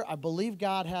I believe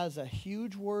God has a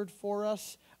huge word for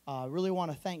us. I really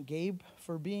want to thank Gabe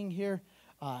for being here.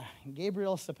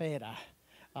 Gabriel Cepeda.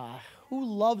 Who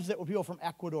loves it when people from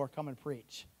Ecuador come and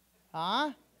preach?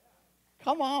 Huh?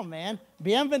 Come on, man.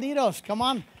 Bienvenidos. Come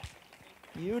on.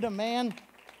 You the man.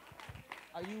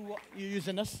 Are you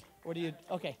using this? What do you?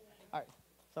 Okay. All right.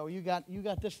 So you got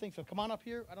this thing. So come on up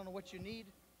here. I don't know what you need.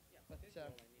 But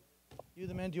you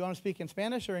the man. Do you want to speak in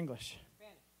Spanish or English?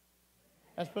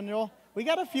 Espanol. We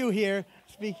got a few here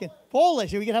speaking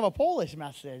Polish. We can have a Polish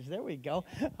message. There we go.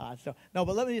 But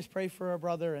let me just pray for our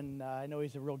brother, and I know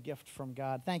he's a real gift from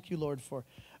God. Thank you, Lord, for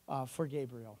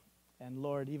Gabriel, and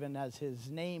Lord, even as his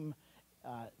name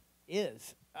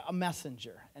is a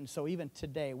messenger, and so even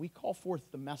today we call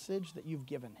forth the message that you've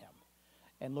given him,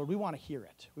 and Lord, we want to hear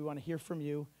it. We want to hear from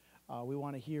you. We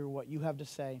want to hear what you have to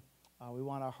say. We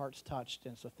want our hearts touched,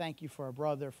 and so thank you for our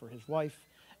brother, for his wife.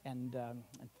 And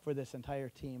for this entire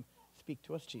team, speak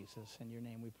to us, Jesus. In your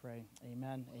name we pray.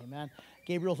 Amen. Amen.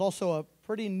 Gabriel's also a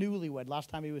pretty newlywed. Last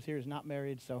time he was here, he's not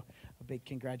married, so a big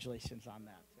congratulations on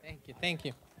that. Thank you. Thank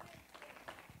you.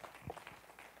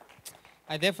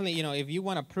 I definitely, if you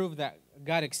want to prove that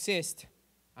God exists,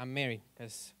 I'm married,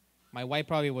 because my wife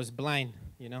probably was blind,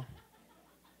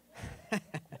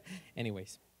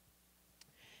 Anyways.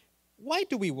 Why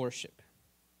do we worship?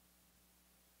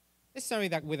 Let's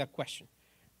start with a question.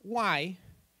 Why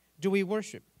do we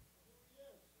worship?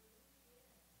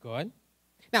 Good.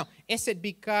 Now, is it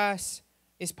because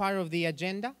it's part of the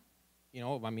agenda?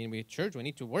 We're church, we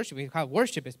need to worship. We have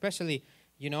worship, especially,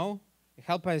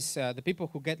 help us, the people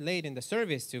who get late in the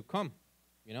service to come,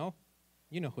 You know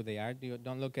who they are.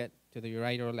 Don't look to the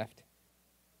right or left.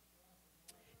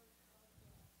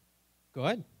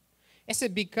 Good. Is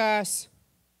it because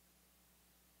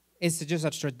it's just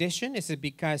a tradition? Is it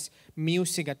because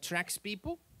music attracts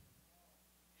people?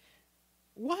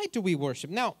 Why do we worship?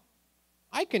 Now,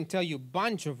 I can tell you a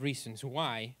bunch of reasons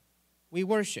why we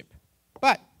worship,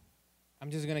 but I'm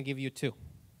just going to give you two.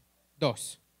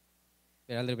 Dos.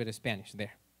 There's a little bit of Spanish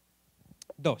there.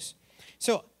 Dos.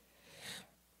 So,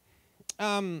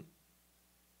 now,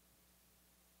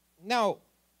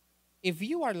 if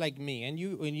you are like me and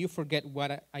you forget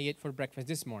what I ate for breakfast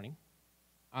this morning,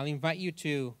 I'll invite you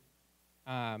to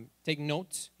take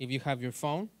notes if you have your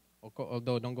phone,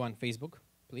 although don't go on Facebook,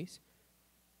 please.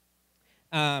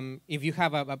 If you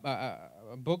have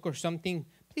a book or something,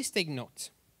 please take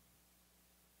notes.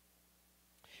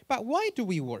 But why do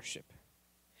we worship?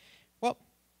 Well,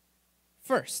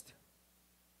 first,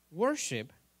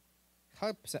 worship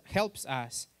helps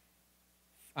us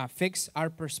fix our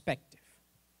perspective.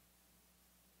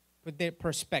 Put their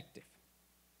perspective.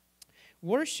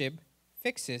 Worship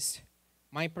fixes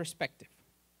my perspective.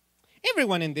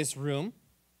 Everyone in this room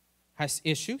has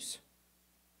issues,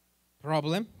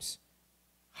 problems,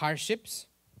 hardships,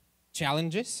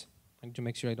 challenges. I need to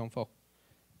make sure I don't fall.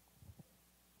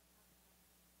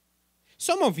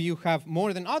 Some of you have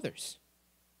more than others.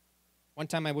 One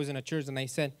time I was in a church and I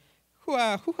said, who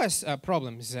has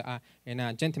problems? And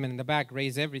a gentleman in the back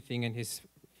raised everything in his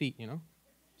feet,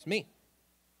 It's me.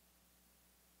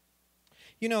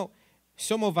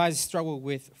 Some of us struggle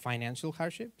with financial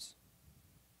hardships.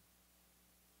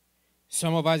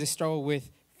 Some of us struggle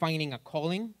with finding a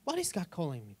calling. What is God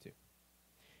calling me to?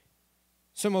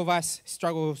 Some of us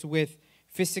struggle with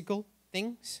physical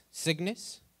things,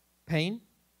 sickness, pain,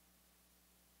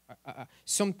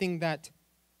 something that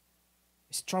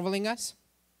is troubling us.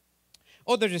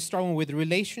 Others are struggling with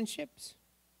relationships,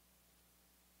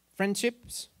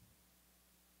 friendships.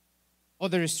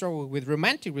 Others struggle with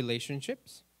romantic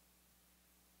relationships.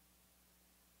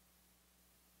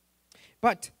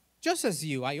 But just as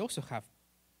you, I also have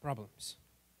problems.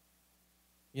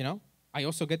 I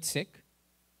also get sick.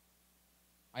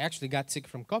 I actually got sick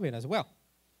from COVID as well.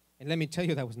 And let me tell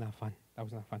you, that was not fun.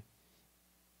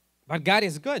 But God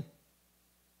is good.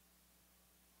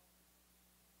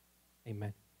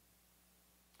 Amen.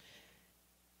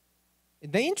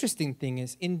 The interesting thing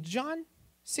is, in John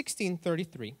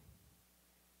 16:33,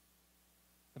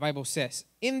 the Bible says,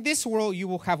 in this world you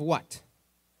will have what?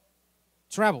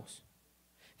 Troubles.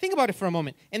 Think about it for a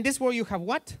moment. In this world you have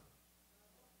what?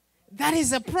 That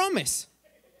is a promise.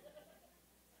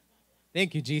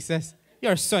 Thank you, Jesus.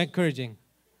 You're so encouraging.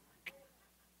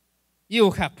 You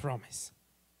have promise.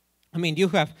 You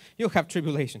have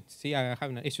tribulations. See, I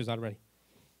have issues already.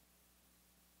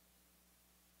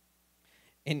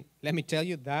 And let me tell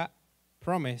you, that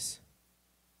promise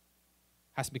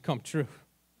has become true.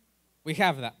 We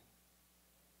have that.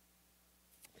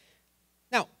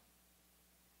 Now,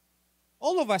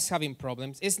 all of us having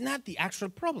problems is not the actual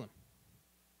problem.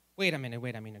 Wait a minute,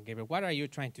 Gabriel. What are you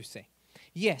trying to say?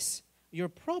 Yes, your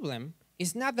problem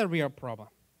is not the real problem.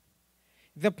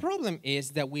 The problem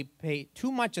is that we pay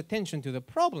too much attention to the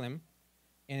problem,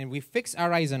 and we fix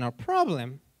our eyes on our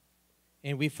problem,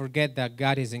 and we forget that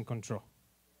God is in control.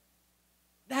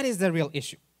 That is the real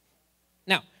issue.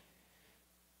 Now,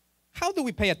 how do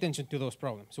we pay attention to those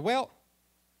problems? Well,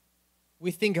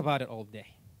 we think about it all day.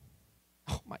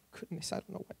 Oh my goodness, I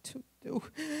don't know what to do.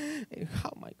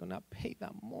 How am I going to pay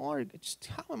that mortgage?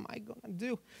 How am I going to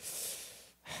do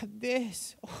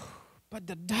this? Oh, but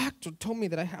the doctor told me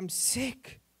that I am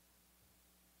sick.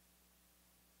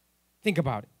 Think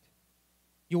about it.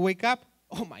 You wake up,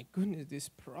 oh my goodness, this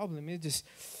problem is just,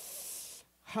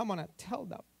 how am I going to tell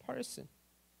that person?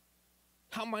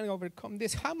 How am I going to overcome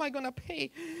this? How am I going to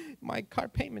pay my car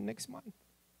payment next month?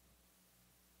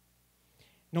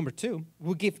 Number two,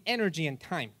 we'll give energy and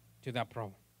time to that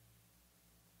problem.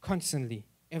 Constantly,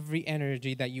 every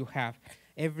energy that you have,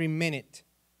 every minute,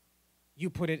 you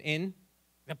put it in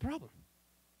the problem.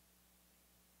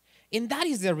 And that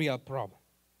is the real problem.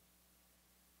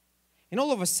 And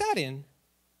all of a sudden,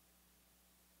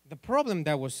 the problem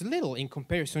that was little in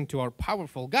comparison to our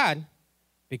powerful God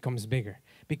becomes bigger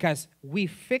because we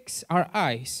fix our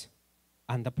eyes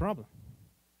on the problem,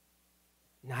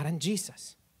 not on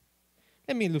Jesus.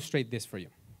 Let me illustrate this for you.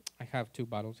 I have 2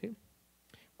 bottles here.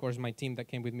 Of course, my team that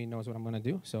came with me knows what I'm going to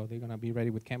do, so they're going to be ready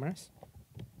with cameras.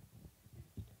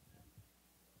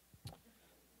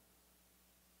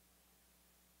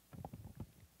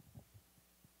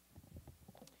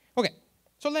 Okay,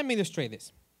 so let me illustrate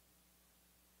this.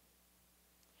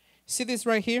 See this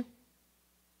right here?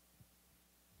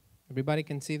 Everybody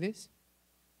can see this?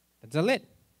 That's a lid.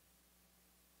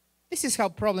 This is how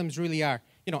problems really are,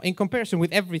 you know, in comparison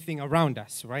with everything around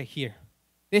us right here.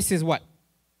 This is what?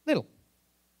 Little,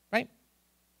 right?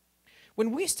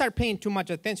 When we start paying too much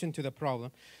attention to the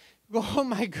problem, go, oh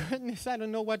my goodness, I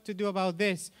don't know what to do about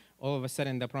this. All of a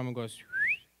sudden the problem goes,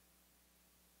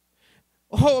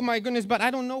 oh my goodness, but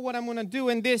I don't know what I'm going to do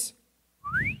in this.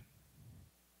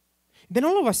 Then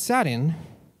all of a sudden,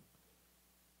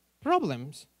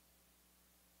 problems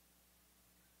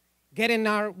get in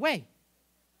our way.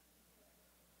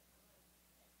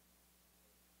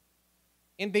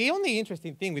 And the only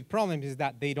interesting thing with problems is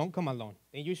that they don't come alone.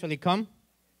 They usually come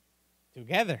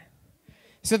together.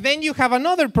 So then you have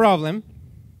another problem.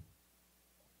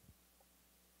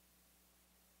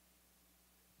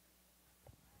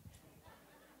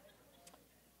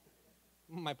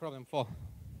 My problem fall.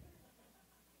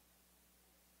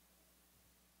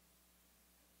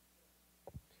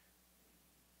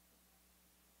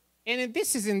 And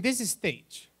this is in this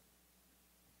stage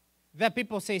that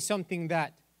people say something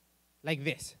that like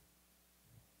this.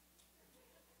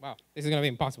 Wow, this is going to be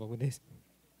impossible with this.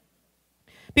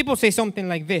 People say something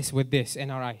like this with this in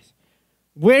our eyes.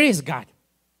 Where is God?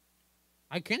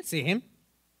 I can't see him.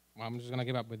 Well, I'm just going to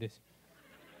give up with this.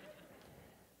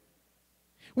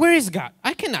 Where is God?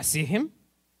 I cannot see him.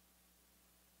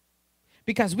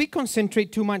 Because we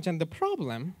concentrate too much on the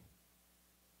problem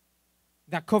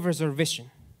that covers our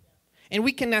vision. And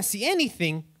we cannot see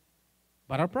anything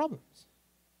but our problems.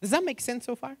 Does that make sense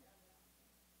so far?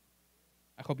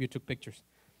 I hope you took pictures.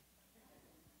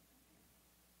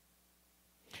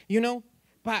 You know,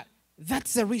 but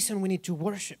that's the reason we need to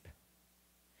worship.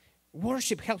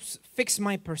 Worship helps fix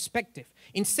my perspective.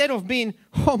 Instead of being,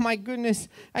 oh my goodness,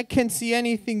 I can't see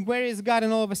anything, where is God?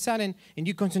 And all of a sudden, and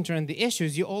you concentrate on the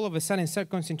issues, you all of a sudden start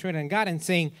concentrating on God and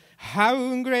saying,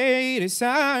 how great is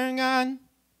our God?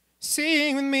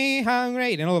 Sing with me, how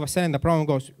great. And all of a sudden the problem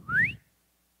goes,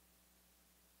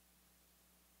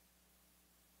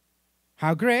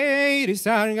 how great is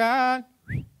our God?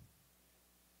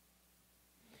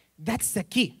 That's the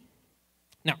key.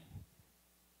 Now,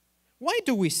 why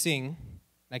do we sing?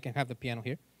 I can have the piano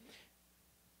here.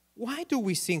 Why do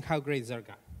we sing how great is our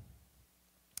God?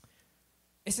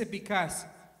 Is it because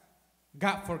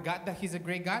God forgot that he's a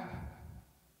great God?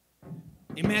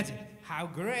 Imagine, how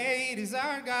great is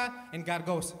our God? And God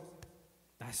goes,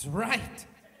 that's right.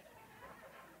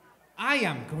 I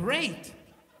am great.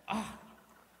 Oh.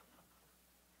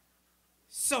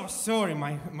 So sorry,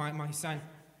 my son.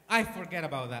 I forget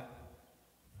about that.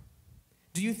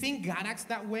 Do you think God acts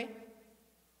that way?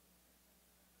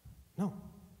 No.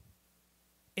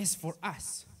 It's for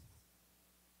us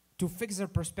to fix our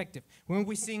perspective. When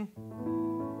we sing,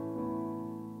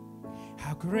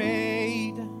 how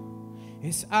great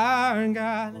is our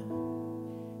God?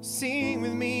 Sing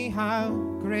with me, how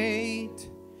great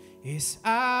is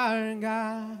our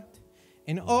God?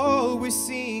 And always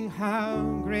sing,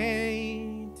 how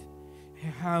great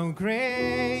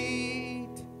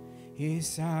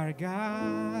is our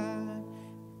God.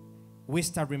 we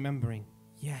start remembering,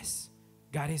 yes,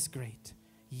 God is great.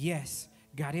 Yes,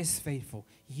 God is faithful.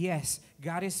 Yes,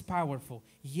 God is powerful.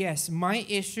 Yes, my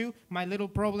issue, my little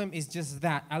problem is just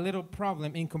that, a little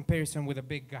problem in comparison with a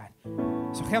big God.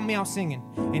 So help me out singing.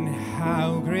 And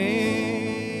how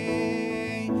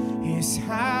great is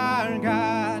our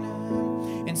God.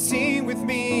 And sing with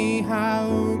me,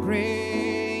 how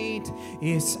great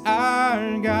is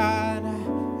our God.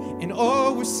 And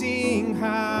oh, we sing,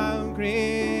 how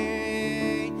great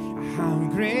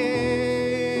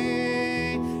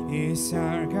is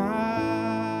our God.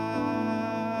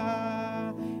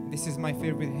 This is my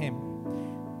favorite hymn.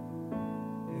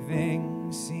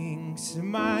 Then sings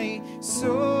my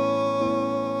soul,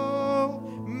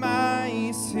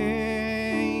 my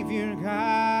Savior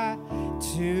God,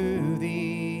 to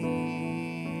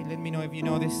thee. Let me know if you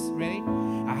know this. Ready?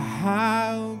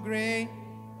 How great.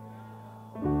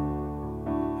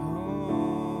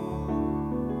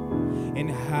 And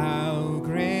how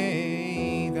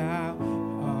great thou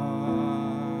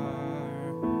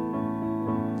art.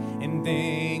 And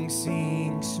then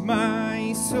sings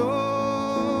my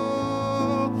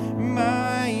soul,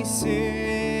 my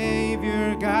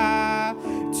Savior God,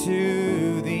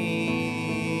 to thee.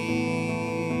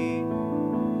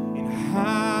 And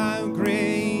how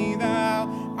great thou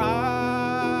art.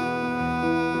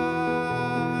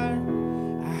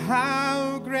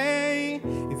 How great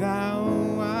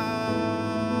thou art.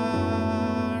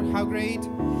 How great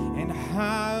and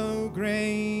how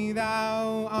great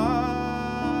thou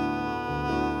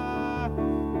art.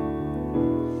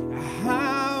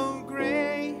 How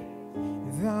great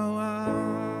thou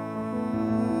art.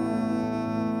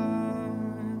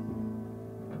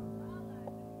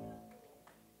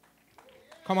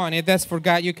 Come on, if that's for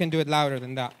God, you can do it louder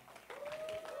than that.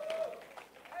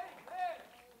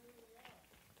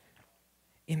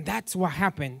 And that's what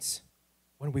happens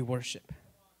when we worship.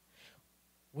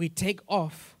 We take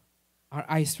off our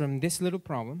eyes from this little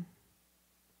problem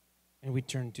and we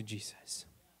turn to Jesus.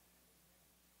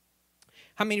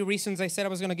 How many reasons I said I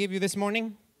was going to give you this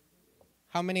morning?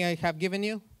 How many I have given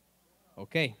you?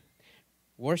 Okay.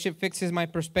 Worship fixes my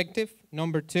perspective.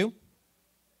 Number 2,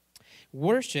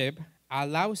 worship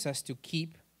allows us to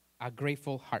keep a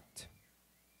grateful heart.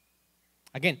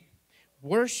 Again,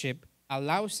 worship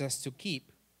allows us to keep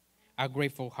a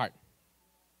grateful heart.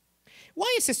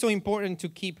 Why is it so important to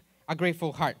keep a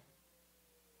grateful heart?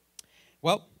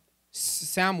 Well,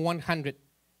 Psalm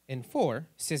 104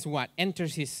 says what?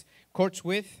 Enters his courts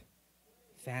with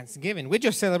thanksgiving. We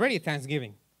just celebrated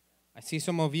Thanksgiving. I see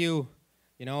some of you,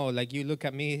 like you look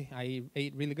at me, I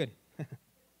ate really good.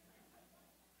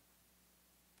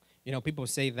 People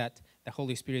say that the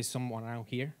Holy Spirit is someone around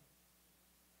here.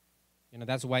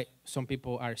 That's why some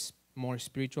people are more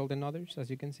spiritual than others, as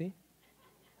you can see.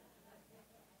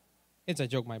 It's a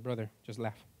joke, my brother. Just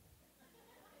laugh.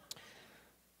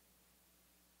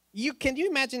 Can you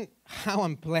imagine how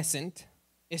unpleasant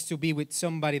it is to be with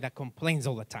somebody that complains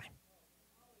all the time?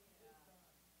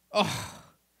 Oh,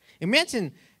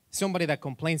 imagine somebody that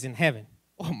complains in heaven.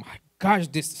 Oh my gosh,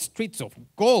 these streets of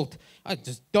gold.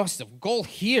 Just dust of gold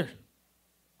here.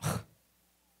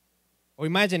 Or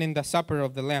imagine in the supper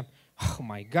of the Lamb. Oh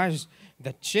my gosh,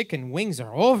 the chicken wings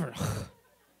are over.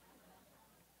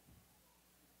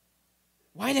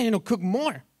 Why didn't you cook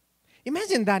more?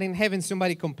 Imagine that in heaven,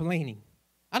 somebody complaining.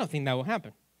 I don't think that will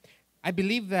happen. I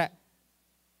believe that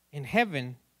in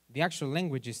heaven, the actual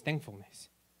language is thankfulness.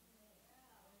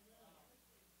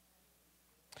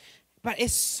 But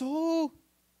it's so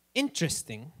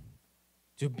interesting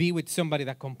to be with somebody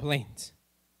that complains.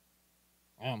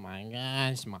 Oh my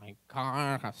gosh, my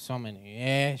car has so many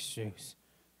issues.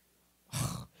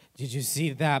 Oh, did you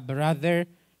see that brother?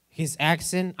 His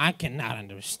accent, I cannot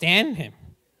understand him.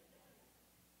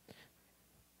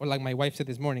 Or like my wife said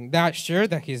this morning, that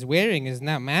shirt that he's wearing is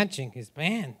not matching his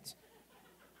pants.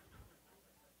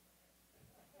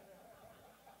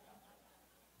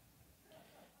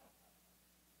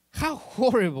 How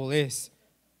horrible it is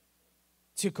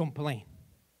to complain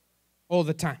all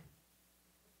the time.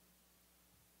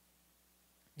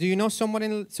 Do you know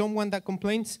someone that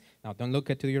complains? Now, don't look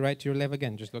to your right, to your left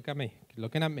again. Just look at me. Keep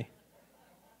looking at me.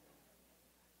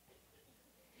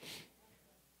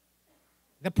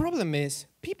 The problem is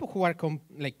people who are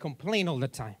complain all the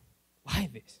time. Why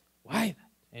this? Why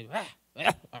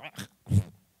that?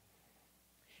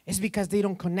 It's because they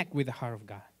don't connect with the heart of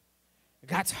God.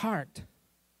 God's heart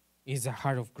is a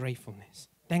heart of gratefulness,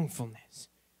 thankfulness.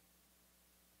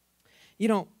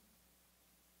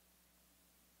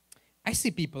 I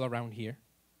see people around here,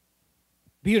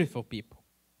 beautiful people.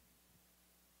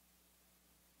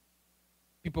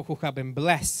 People who have been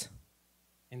blessed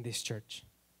in this church.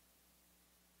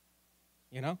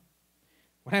 You know?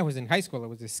 When I was in high school, I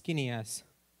was as skinny as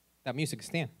that music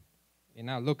stand. And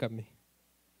now look at me.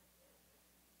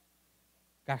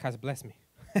 God has blessed me.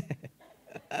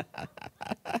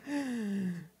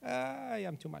 I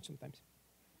am too much sometimes.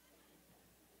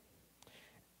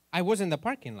 I was in the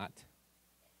parking lot.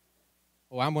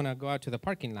 Oh, I'm going to go out to the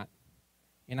parking lot,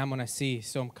 and I'm going to see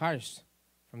some cars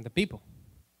from the people.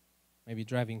 Maybe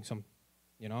driving some,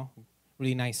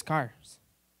 really nice cars.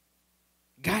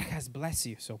 God has blessed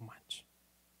you so much.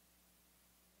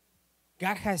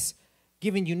 God has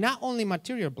given you not only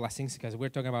material blessings, because we're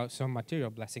talking about some material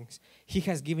blessings, He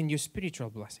has given you spiritual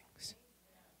blessings.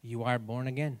 You are born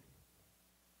again.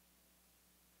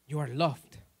 You are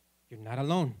loved. You're not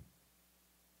alone.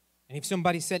 And if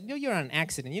somebody said, no, you're an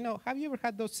accident, have you ever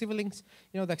had those siblings,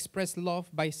 that express love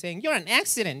by saying, you're an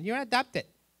accident, you're adopted.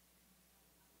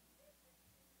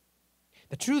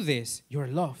 The truth is, you're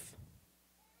loved.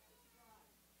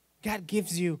 God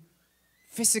gives you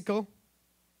physical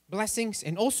blessings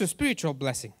and also spiritual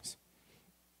blessings.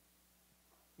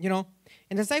 And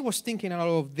as I was thinking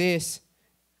all of this,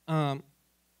 I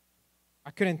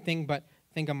couldn't think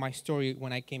of my story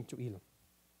when I came to Elam.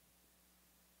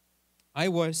 I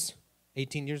was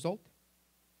 18 years old.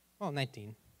 Well,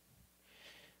 19.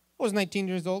 I was 19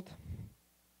 years old,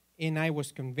 and I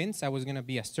was convinced I was going to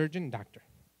be a surgeon doctor.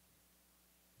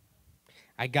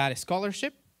 I got a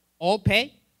scholarship, all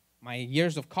paid. My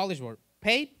years of college were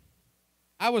paid.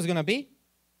 I was going to be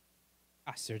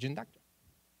a surgeon doctor.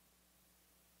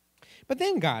 But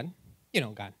then God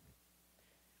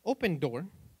opened door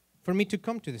for me to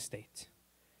come to the States.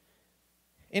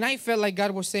 And I felt like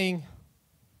God was saying,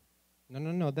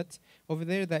 no, that's over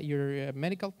there, that your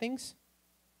medical things,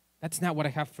 that's not what I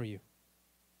have for you.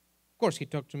 Of course, He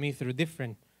talked to me through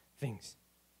different things.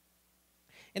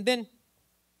 And then,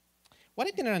 what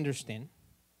I didn't understand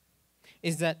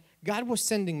is that God was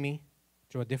sending me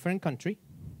to a different country,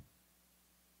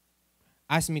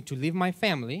 asked me to leave my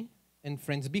family and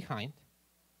friends behind,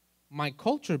 my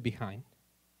culture behind,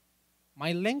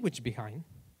 my language behind,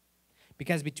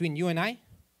 because between you and I,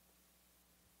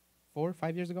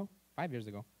 5 years ago,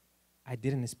 I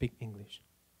didn't speak English.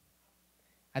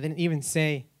 I didn't even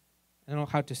I don't know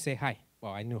how to say hi.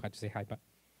 Well, I knew how to say hi, but.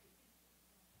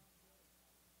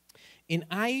 And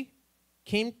I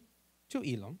came to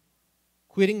Elam,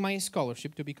 quitting my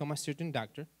scholarship to become a surgeon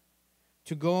doctor,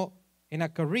 to go in a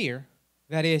career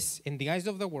that is, in the eyes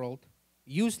of the world,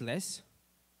 useless,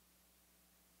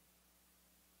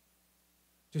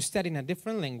 to study in a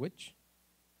different language,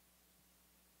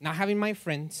 not having my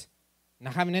friends,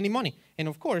 not having any money. And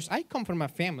of course, I come from a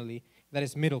family that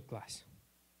is middle class.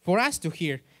 For us to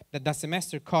hear that the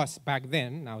semester cost back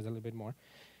then, now it's a little bit more,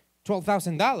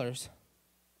 $12,000,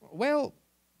 well,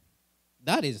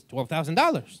 that is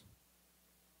 $12,000.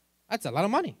 That's a lot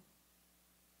of money.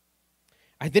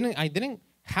 I didn't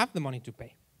have the money to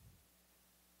pay.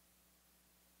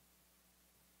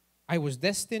 I was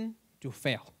destined to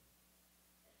fail.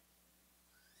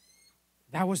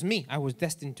 That was me. I was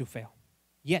destined to fail.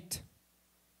 Yet,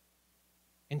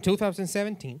 in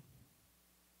 2017,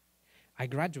 I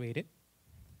graduated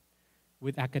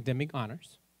with academic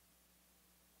honors.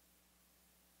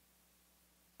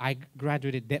 I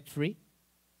graduated debt-free.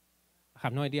 I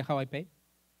have no idea how I paid.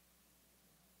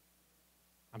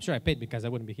 I'm sure I paid because I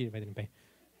wouldn't be here if I didn't pay.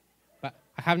 But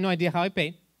I have no idea how I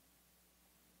paid.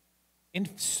 And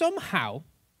somehow,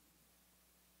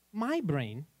 my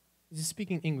brain is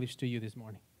speaking English to you this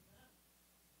morning.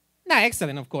 Not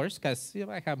excellent, of course, because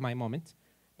I have my moments,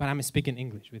 but I'm speaking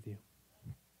English with you.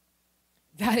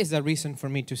 That is a reason for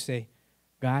me to say,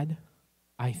 God,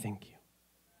 I thank you.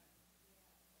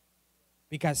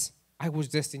 Because I was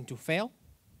destined to fail,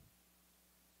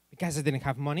 because I didn't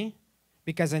have money,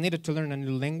 because I needed to learn a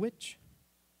new language,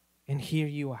 and here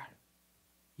you are.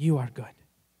 You are good.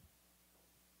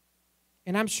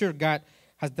 And I'm sure God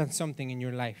has done something in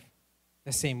your life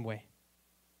the same way.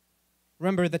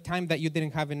 Remember the time that you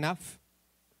didn't have enough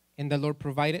and the Lord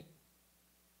provided?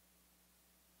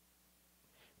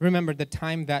 Remember the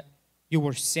time that you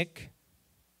were sick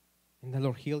and the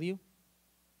Lord healed you?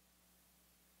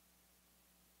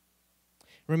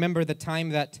 Remember the time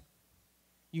that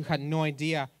you had no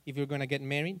idea if you're going to get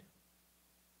married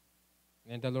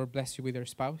and the Lord blessed you with your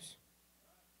spouse?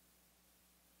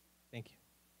 Thank you.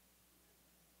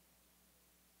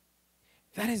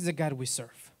 That is the God we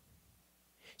serve.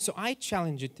 So I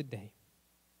challenge you today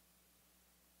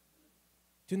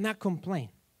to not complain,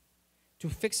 to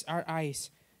fix our eyes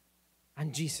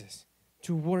on Jesus,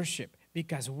 to worship,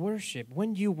 Because worship,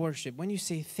 when you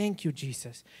say thank you,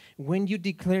 Jesus, when you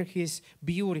declare His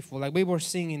beautiful, like we were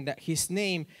singing, that His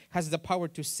name has the power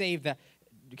to save, that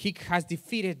He has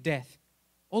defeated death,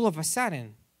 all of a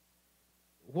sudden,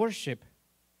 worship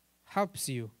helps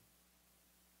you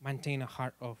maintain a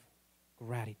heart of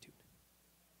gratitude.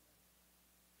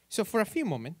 So for a few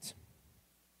moments,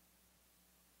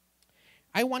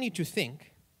 I want you to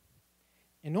think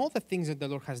in all the things that the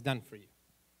Lord has done for you.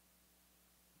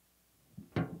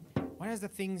 What are the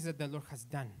things that the Lord has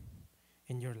done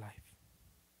in your life?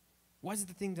 What's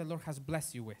the thing the Lord has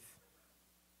blessed you with?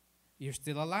 You're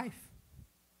still alive.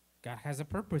 God has a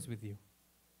purpose with you.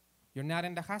 You're not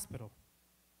in the hospital.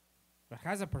 God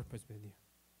has a purpose with you.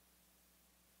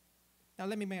 Now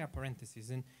let me make a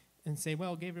parenthesis and say,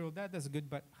 well, Gabriel, that's good,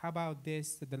 but how about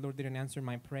this, that the Lord didn't answer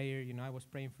my prayer? You know, I was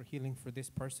praying for healing for this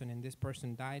person, and this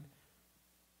person died.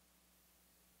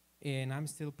 And I'm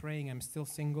still praying, I'm still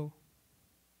single.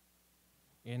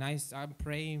 And I'm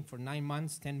praying for 9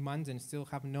 months, 10 months, and still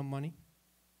have no money.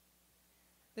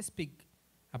 Let's speak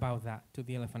about that to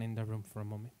the elephant in the room for a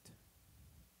moment.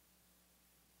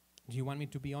 Do you want me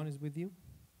to be honest with you?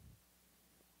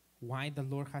 Why the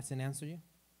Lord hasn't answered you?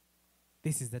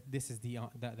 This is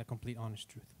the complete honest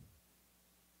truth.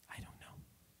 I don't know.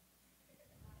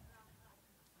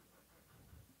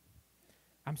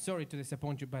 I'm sorry to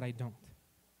disappoint you, but I don't.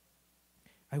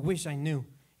 I wish I knew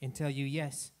and tell you,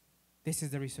 yes, this is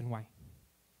the reason why.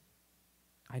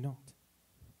 I don't.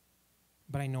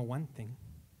 But I know one thing.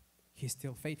 He's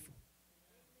still faithful.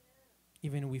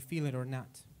 Even if we feel it or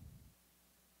not.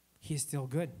 He's still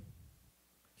good.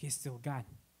 He's still God.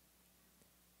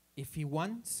 If He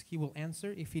wants, He will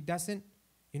answer. If He doesn't,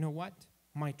 you know what?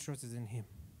 My trust is in Him.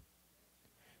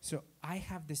 So I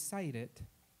have decided,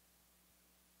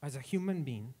 as a human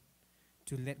being,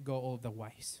 to let go of the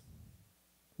whys.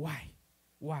 Why?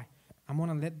 I'm going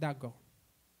to let that go.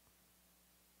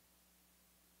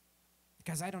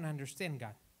 Because I don't understand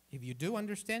God. If you do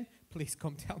understand, please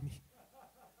come tell me.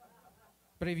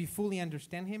 But if you fully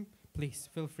understand Him, please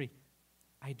feel free.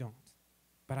 I don't.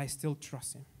 But I still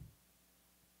trust Him.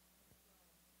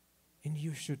 And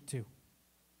you should too.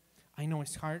 I know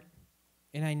it's hard.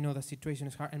 And I know the situation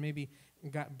is hard. And maybe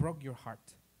God broke your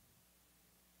heart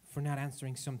for not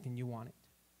answering something you wanted.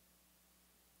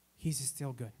 He's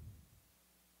still good.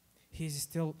 He's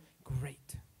still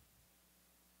great.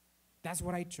 That's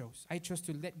what I chose. I chose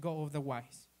to let go of the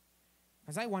whys.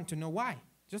 Because I want to know why.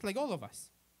 Just like all of us.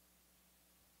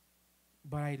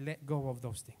 But I let go of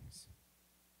those things.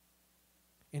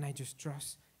 And I just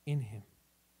trust in Him.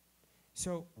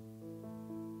 So,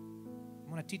 I'm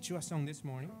going to teach you a song this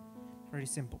morning. Very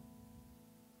simple.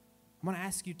 I'm going to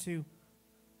ask you to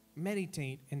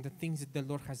meditate in the things that the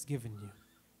Lord has given you.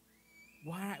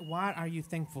 What are you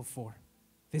thankful for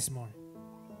this morning?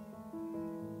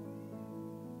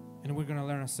 And we're going to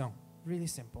learn a song. Really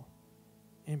simple.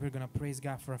 And we're going to praise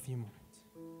God for a few moments.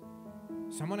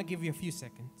 So I'm going to give you a few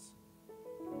seconds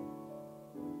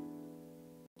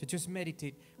to just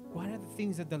meditate. What are the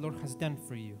things that the Lord has done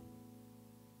for you?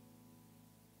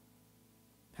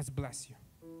 Has blessed you.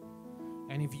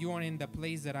 And if you are in the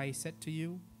place that I said to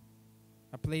you,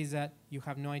 a place that you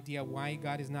have no idea why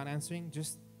God is not answering,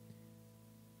 just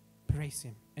praise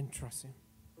Him and trust Him.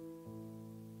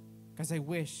 Because I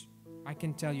wish I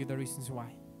can tell you the reasons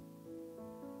why.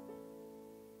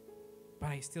 But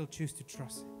I still choose to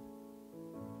trust Him.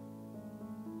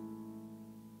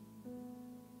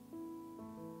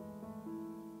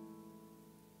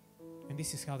 And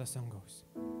this is how the song goes.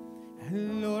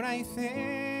 Lord, I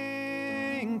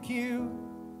thank you.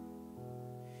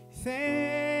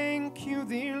 Thank you,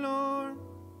 dear Lord.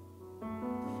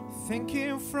 Thank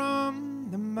you from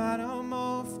the bottom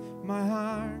of my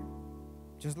heart.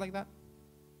 Just like that.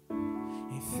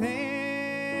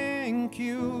 Thank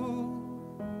you.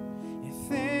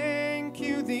 Thank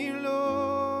you, dear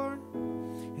Lord.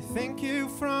 Thank you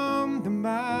from the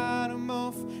bottom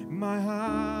of my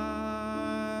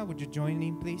heart. Would you join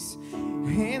me, please?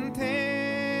 And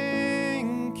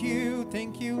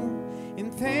thank you,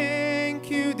 and thank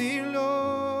you, dear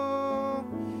Lord.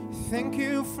 Thank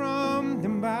you from the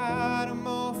bottom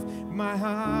of my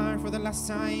heart. For the last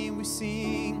time we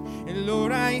sing, and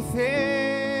Lord, I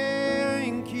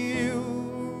thank you.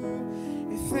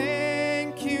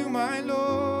 Thank you, my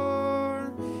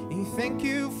Lord. And thank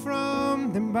you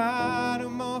from the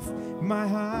bottom of my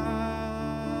heart.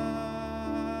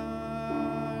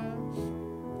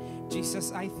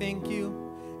 Jesus, I thank you.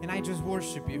 And I just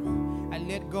worship you. I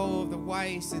let go of the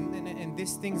whys and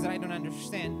these things that I don't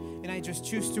understand. And I just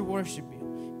choose to worship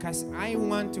you. Because I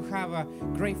want to have a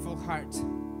grateful heart.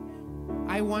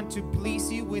 I want to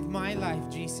please you with my life,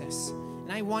 Jesus.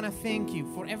 And I want to thank you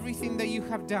for everything that you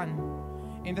have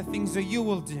done and the things that you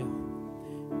will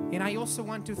do. And I also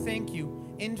want to thank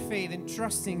you in faith and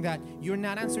trusting that you're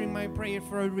not answering my prayer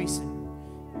for a reason.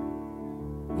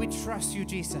 We trust you,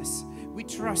 Jesus. We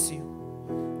trust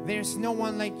you. There's no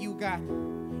one like you, God,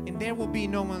 and there will be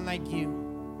no one like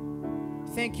you.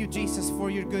 Thank you, Jesus, for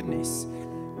your goodness.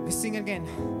 Let's sing again.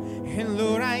 And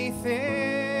Lord, I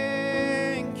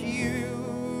thank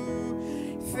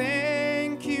you.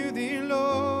 Thank you, dear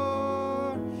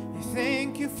Lord.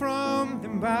 Thank you from the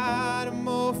bottom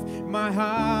of my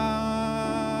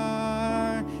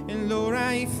heart. And Lord,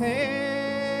 I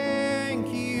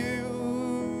thank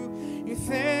you.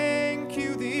 Thank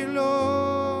you, dear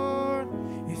Lord.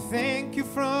 Thank you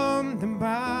from the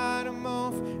bottom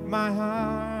of my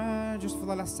heart. Just for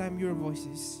the last time, your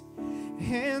voices.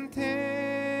 And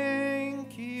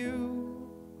thank you.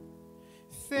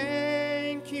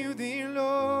 Thank you, dear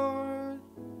Lord.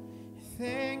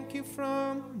 Thank you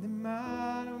from the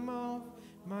bottom of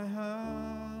my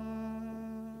heart.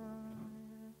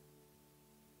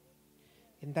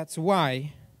 And that's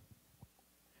why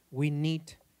we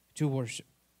need to worship.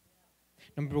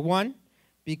 Number one,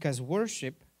 because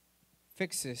worship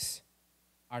fixes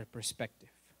our perspective.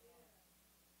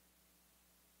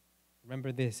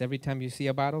 Remember this. Every time you see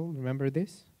a battle, remember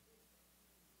this.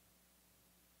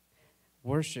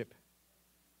 Worship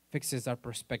fixes our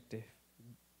perspective.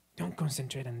 Don't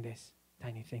concentrate on this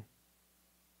tiny thing.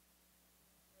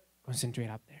 Concentrate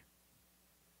up there.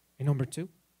 And number two,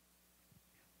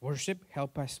 worship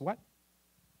help us what?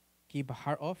 Keep a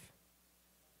heart of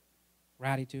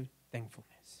gratitude,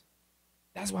 thankfulness.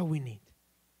 That's what we need.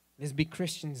 Let's be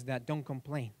Christians that don't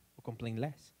complain or complain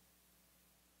less.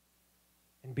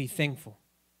 And be thankful.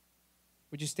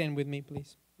 Would you stand with me,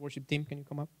 please? Worship team, can you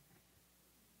come up?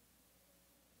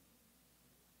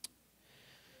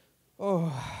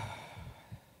 Oh.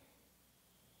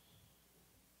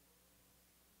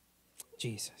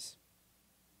 Jesus.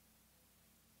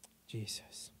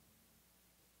 Jesus.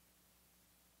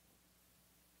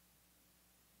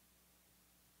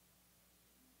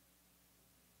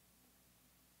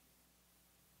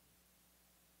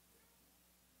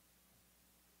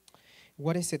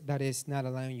 What is it that is not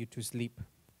allowing you to sleep?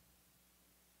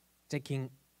 Taking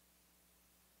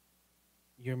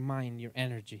your mind, your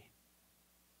energy.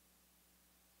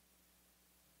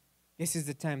 This is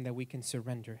the time that we can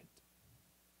surrender it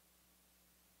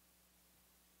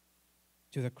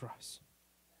to the cross,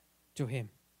 to Him.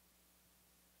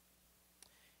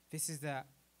 This is the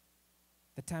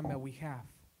time that we have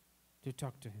to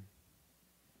talk to Him.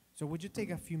 So would you take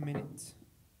a few minutes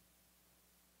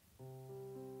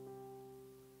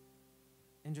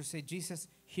and just say, Jesus,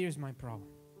 here's my problem.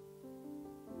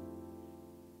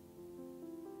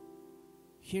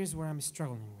 Here's where I'm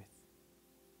struggling with.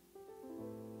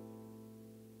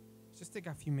 Just take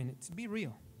a few minutes. Be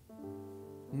real.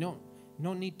 No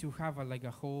need to have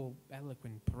a whole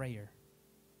eloquent prayer.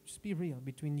 Just be real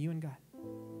between you and God.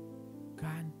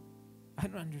 God, I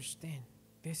don't understand.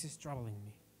 This is troubling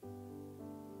me.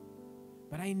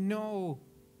 But I know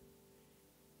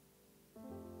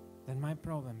that my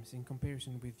problems in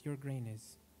comparison with your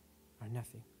greatness are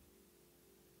nothing.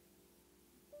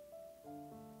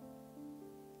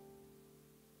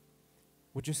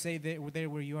 Would you say there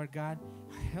where you are, God,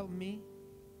 help me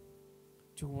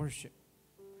to worship,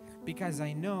 because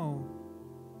I know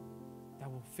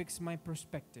that will fix my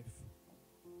perspective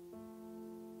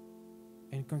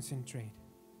and concentrate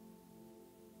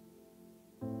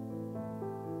on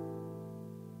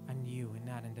you and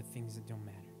not on the things that don't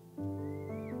matter.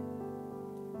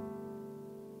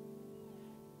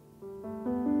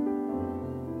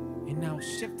 And now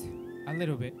shift a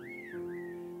little bit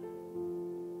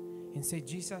and say,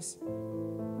 Jesus,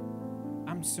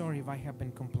 I'm sorry if I have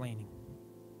been complaining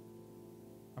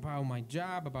about my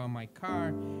job, about my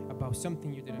car, about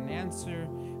something you didn't answer,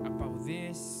 about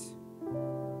this.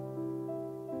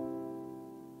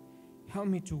 Help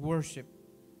me to worship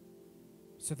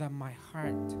so that my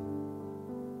heart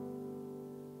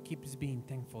keeps being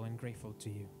thankful and grateful to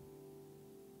you.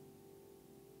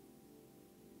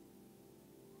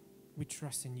 We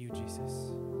trust in you,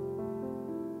 Jesus.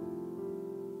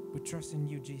 We trust in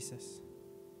you, Jesus.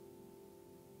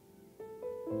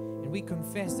 And we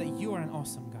confess that you are an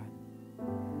awesome God.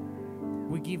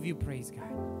 We give you praise,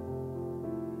 God.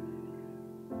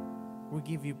 We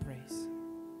give you praise.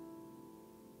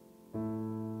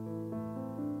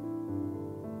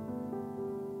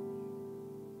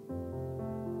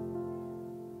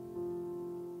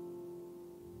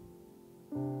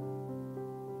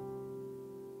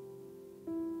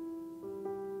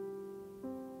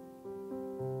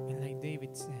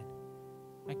 David said,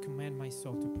 I command my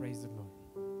soul to praise the Lord.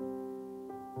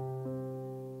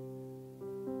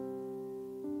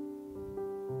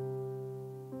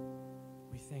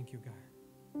 We thank you, God.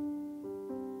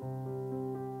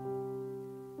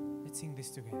 Let's sing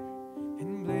this together.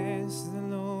 And bless the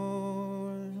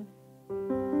Lord,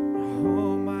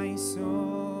 oh my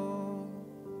soul,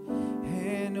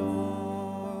 and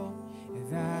all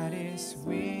that is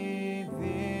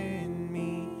within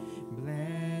me.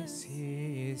 Bless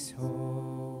His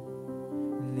holy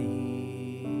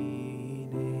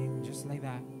name. Just like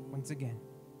that, once again.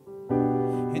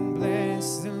 And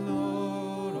bless the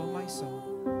Lord, oh my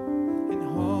soul, and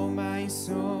oh my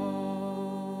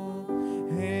soul,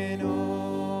 and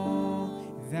all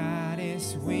that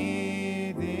is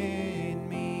within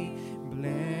me.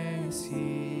 Bless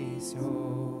His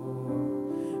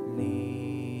holy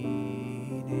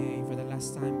name. For the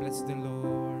last time, bless the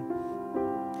Lord.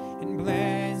 And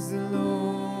bless the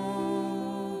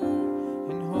Lord,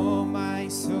 and oh my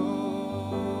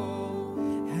soul,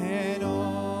 and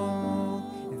all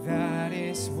that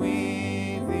is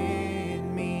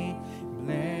within me.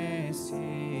 Bless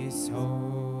His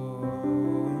holy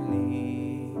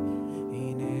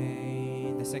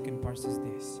name. The second part is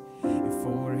this: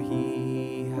 for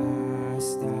He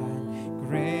has done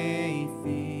great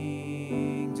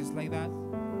things, just like that.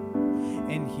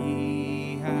 And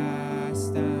He has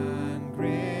done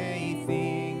great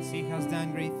things. He has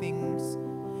done great things.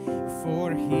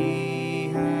 For He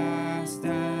has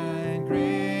done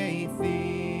great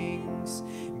things.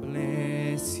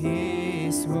 Bless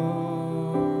His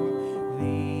holy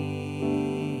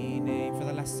name. For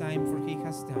the last time, for He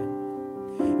has done.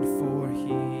 For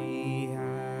He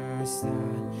has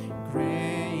done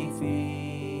great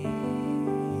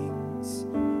things.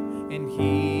 And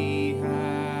He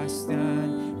has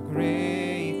done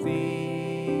great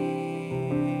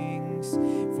things.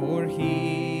 For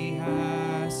He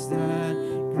has done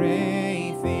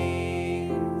great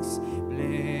things.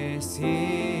 Bless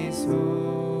His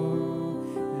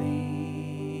holy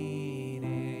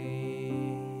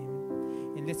name.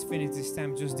 And let's finish this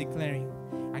time just declaring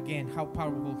again how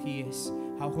powerful He is,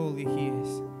 how holy He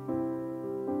is.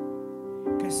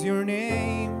 'Cause your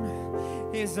name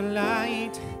is the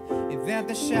light that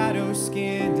the shadows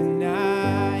can't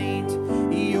deny.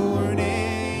 Your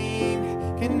name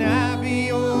cannot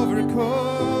be overcome.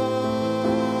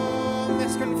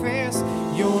 Let's confess.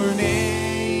 Your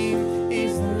name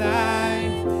is the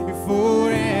light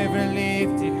forever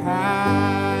lifted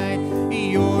high.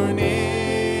 Your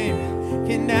name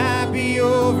cannot be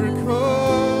overcome.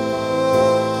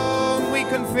 We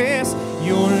confess.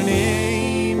 Your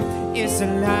name is a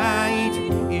light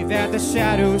that the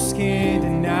shadows can't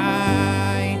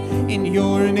deny. In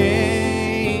your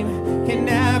name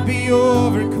cannot be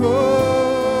overcome.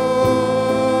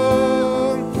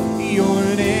 Your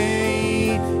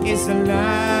name is a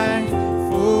light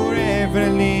forever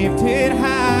lifted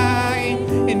high.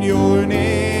 In your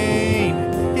name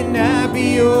cannot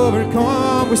be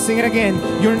overcome. We sing it again.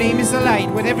 Your name is a light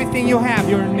with everything you have.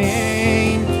 Your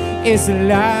name is a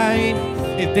light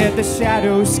that the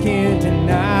shadows can't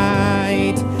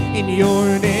deny. In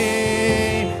your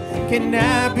name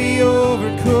cannot be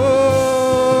overcome.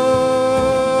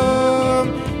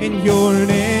 In your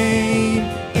name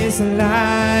is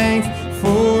life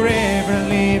forever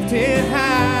lifted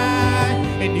high.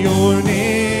 In your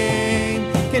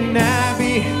name cannot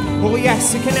be, oh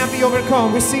yes, it cannot be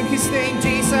overcome. We sing His name,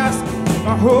 Jesus.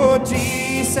 Oh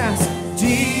Jesus,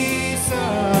 Jesus,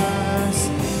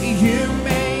 You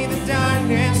made the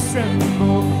darkness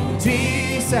tremble.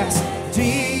 Jesus,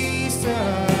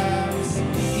 Jesus,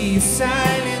 You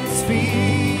silence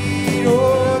fear.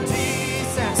 Oh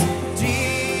Jesus,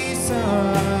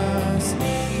 Jesus,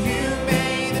 You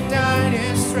made the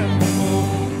darkness tremble.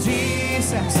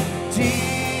 Jesus,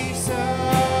 Jesus,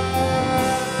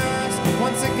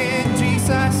 once again,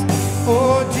 Jesus.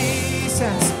 Oh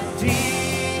Jesus,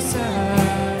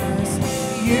 Jesus,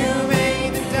 You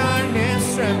made the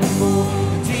darkness tremble.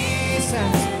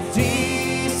 Jesus,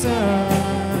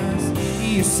 Jesus,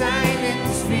 You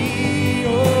silence fear.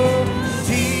 Oh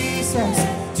Jesus,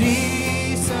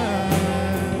 Jesus,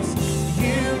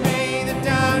 You made the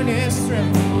darkness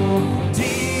tremble.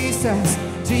 Jesus,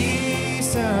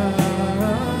 Jesus,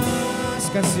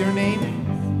 'cause your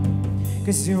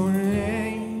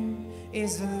name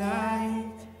is a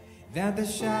light that the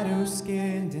shadows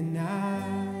can't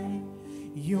deny.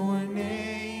 Your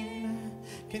name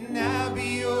cannot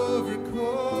be overcome.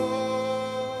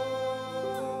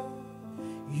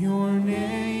 Your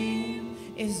name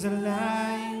is a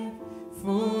light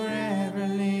forever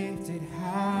lifted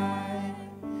high.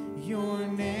 Your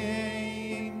name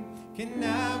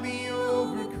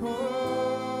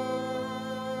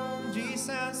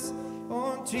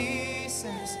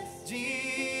Jesus,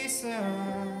 Jesus.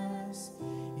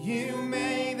 You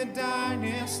make the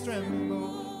darkness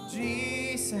tremble.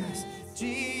 Jesus,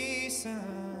 Jesus.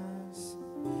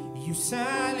 You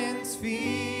silence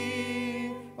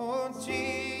fear. Oh,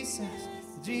 Jesus,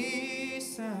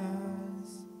 Jesus.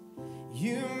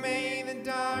 You make the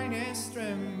darkness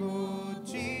tremble.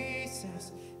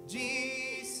 Jesus,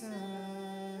 Jesus.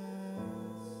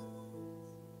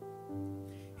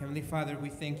 Heavenly Father, we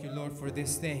thank you, Lord, for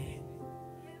this day.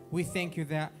 We thank you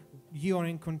that you are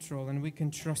in control and we can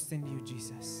trust in you,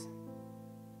 Jesus.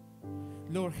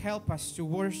 Lord, help us to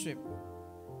worship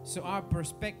so our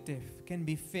perspective can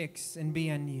be fixed and be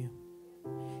on you.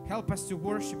 Help us to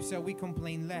worship so we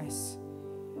complain less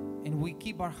and we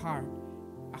keep our heart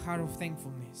a heart of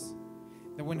thankfulness.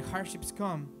 That when hardships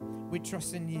come, we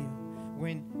trust in you.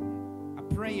 When a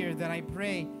prayer that I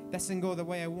pray doesn't go the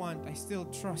way I want, I still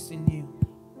trust in you.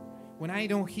 When I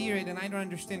don't hear it and I don't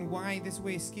understand why this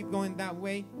ways keep going that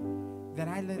way, that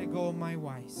I let it go of my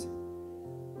wise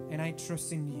and I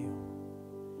trust in you.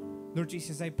 Lord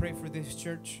Jesus, I pray for this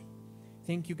church.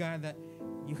 Thank you, God, that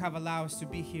you have allowed us to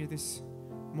be here this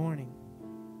morning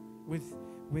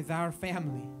with our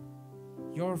family,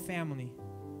 your family.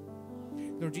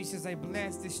 Lord Jesus, I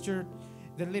bless this church,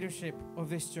 the leadership of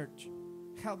this church.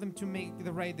 Help them to make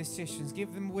the right decisions.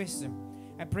 Give them wisdom.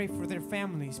 I pray for their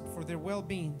families, for their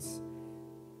well-beings,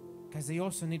 because they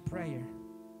also need prayer.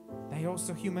 They are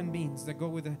also human beings that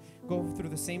go through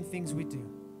the same things we do.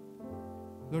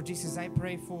 Lord Jesus, I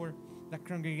pray for the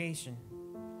congregation,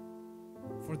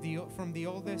 from the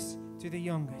oldest to the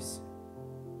youngest.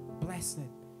 Bless them,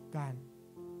 God.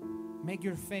 Make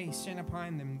your face shine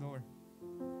upon them, Lord.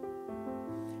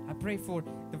 I pray for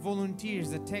the volunteers,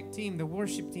 the tech team, the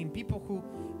worship team, people who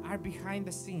are behind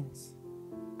the scenes.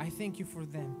 I thank you for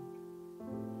them.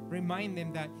 Remind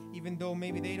them that even though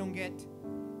maybe they don't get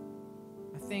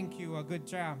a thank you, a good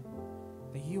job,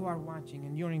 that you are watching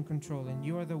and you're in control and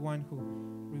you are the one who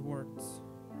rewards.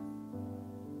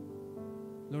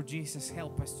 Lord Jesus,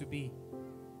 help us to be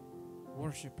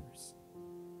worshipers.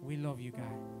 We love you,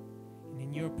 God. And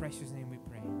in your precious name we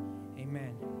pray.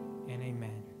 Amen and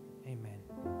amen. Amen.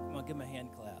 Come on, give him a hand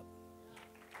clap.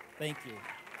 Thank you.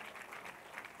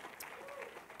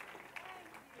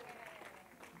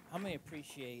 How many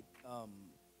appreciate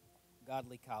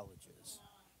godly colleges,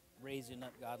 raising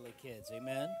up godly kids?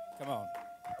 Amen? Come on.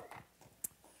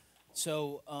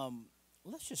 So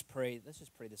let's just pray. Let's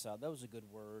just pray this out. That was a good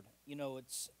word. You know,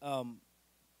 it's the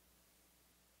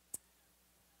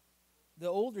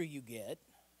older you get,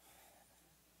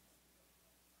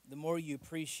 the more you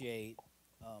appreciate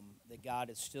that God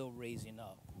is still raising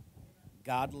up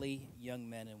godly young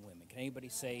men and women. Can anybody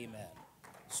say amen?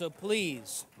 So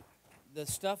please, the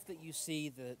stuff that you see,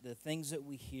 the things that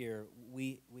we hear,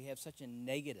 we have such a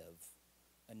negative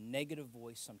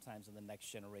voice sometimes in the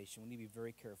next generation. We need to be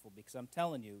very careful because I'm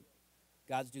telling you,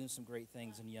 God's doing some great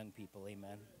things in young people.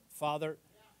 Amen. Father,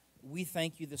 we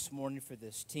thank you this morning for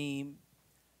this team.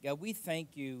 God, we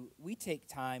thank you. We take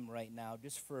time right now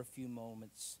just for a few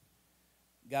moments.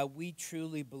 God, we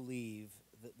truly believe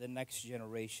that the next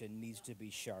generation needs to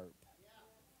be sharp,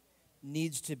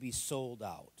 needs to be sold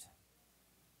out,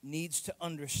 needs to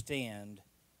understand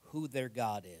who their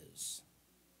God is.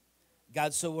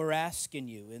 God, so we're asking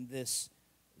you in this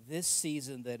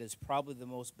season that is probably the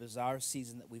most bizarre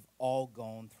season that we've all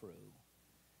gone through,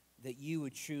 that you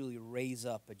would truly raise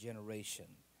up a generation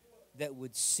that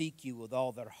would seek you with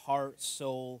all their heart,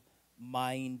 soul,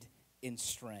 mind, and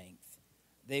strength.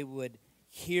 They would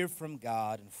hear from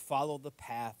God and follow the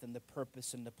path and the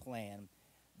purpose and the plan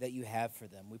that you have for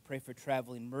them. We pray for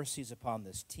traveling mercies upon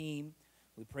this team.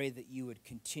 We pray that you would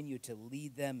continue to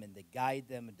lead them and to guide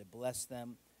them and to bless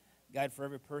them. God, for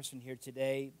every person here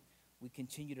today, we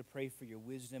continue to pray for your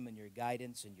wisdom and your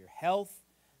guidance and your health.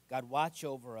 God, watch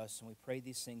over us, and we pray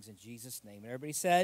these things in Jesus' name. And everybody said,